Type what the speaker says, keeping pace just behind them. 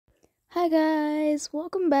Hi guys,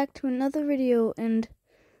 welcome back to another video, and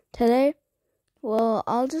today,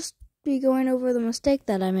 I'll just be going over the mistake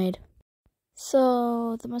that I made.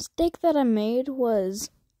 So, the mistake that I made was,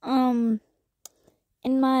 in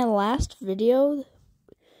my last video,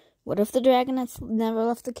 what if the Dragonets never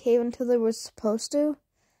left the cave until they were supposed to?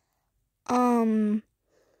 The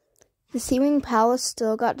Seawing Palace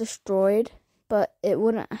still got destroyed, but it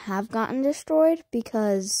wouldn't have gotten destroyed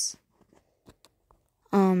because,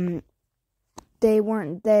 they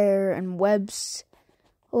weren't there, and webs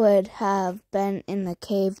would have been in the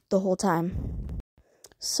cave the whole time.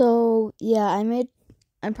 So yeah,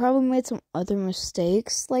 I probably made some other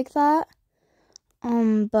mistakes like that.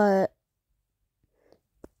 But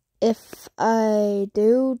if I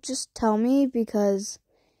do, just tell me, because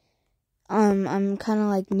I'm kind of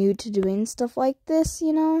like new to doing stuff like this,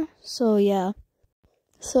 So yeah.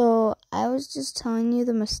 So I was just telling you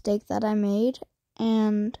the mistake that I made,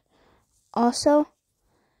 and also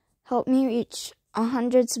help me reach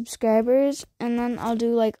 100 subscribers, and then I'll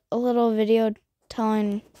do like a little video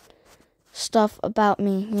telling stuff about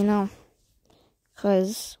me,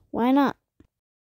 because why not?